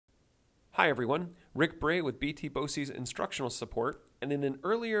Hi everyone, Rick Bray with BT BOCES Instructional Support, and in an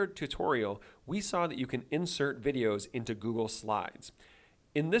earlier tutorial we saw that you can insert videos into Google Slides.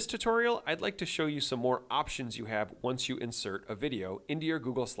 In this tutorial I'd like to show you some more options you have once you insert a video into your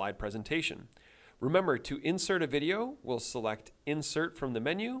Google Slide presentation. Remember, to insert a video, we'll select Insert from the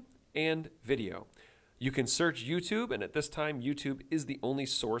menu and Video. You can search YouTube, and at this time YouTube is the only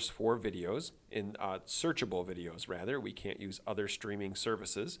source for videos, searchable videos rather. We can't use other streaming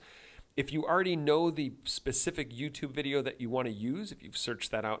services. If you already know the specific YouTube video that you want to use, if you've searched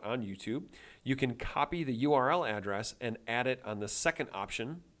that out on YouTube, you can copy the URL address and add it on the second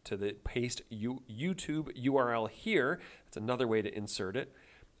option to the paste YouTube URL here. That's another way to insert it.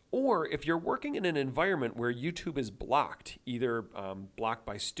 Or if you're working in an environment where YouTube is blocked, either blocked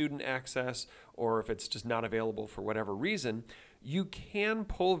by student access or if it's just not available for whatever reason, you can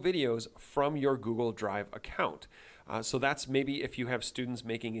pull videos from your Google Drive account. So that's maybe if you have students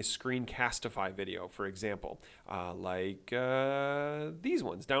making a Screencastify video, for example, like these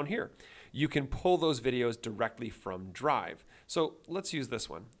ones down here. You can pull those videos directly from Drive. So let's use this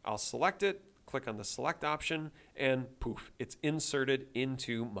one. I'll select it, click on the select option, and poof, it's inserted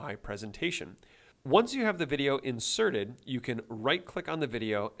into my presentation. Once you have the video inserted, you can right-click on the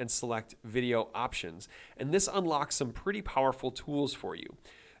video and select Video Options, and this unlocks some pretty powerful tools for you.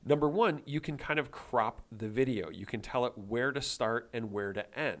 Number one, you can kind of crop the video. You can tell it where to start and where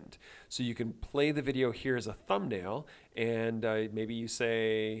to end. So you can play the video here as a thumbnail, and maybe you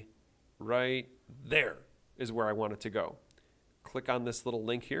say, right there is where I want it to go. Click on this little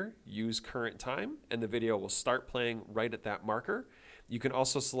link here, use current time, and the video will start playing right at that marker. You can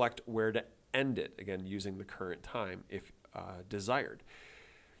also select where to end it, again using the current time if desired.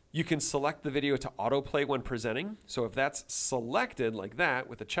 You can select the video to autoplay when presenting. So if that's selected like that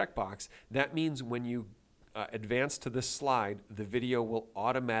with a checkbox, that means when you advance to this slide, the video will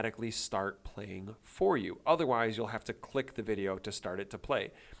automatically start playing for you. Otherwise, you'll have to click the video to start it to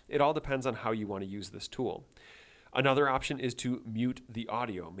play. It all depends on how you want to use this tool. Another option is to mute the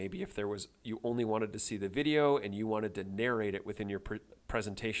audio. Maybe if you only wanted to see the video and you wanted to narrate it within your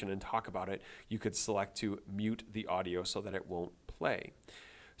presentation and talk about it, you could select to mute the audio so that it won't play.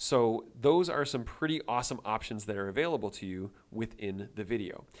 So those are some pretty awesome options that are available to you within the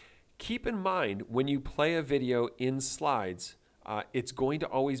video. Keep in mind when you play a video in Slides, it's going to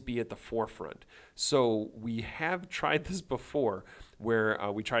always be at the forefront. So we have tried this before where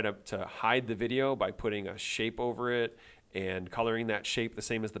we try to hide the video by putting a shape over it and coloring that shape the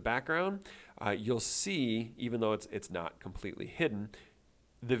same as the background. You'll see, even though it's not completely hidden,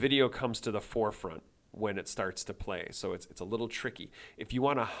 the video comes to the forefront when it starts to play. So it's a little tricky. If you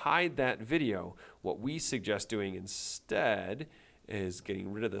want to hide that video, what we suggest doing instead is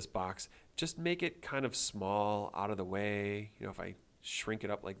getting rid of this box. Just make it kind of small, out of the way. You know, if I shrink it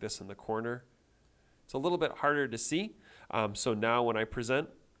up like this in the corner, it's a little bit harder to see. So now when I present,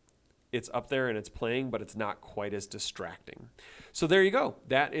 it's up there and it's playing, but it's not quite as distracting. So there you go.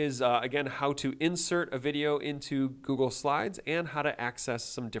 That is, again, how to insert a video into Google Slides and how to access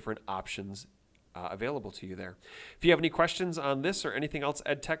some different options available to you there. If you have any questions on this or anything else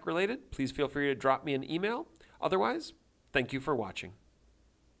EdTech related, please feel free to drop me an email. Otherwise, thank you for watching.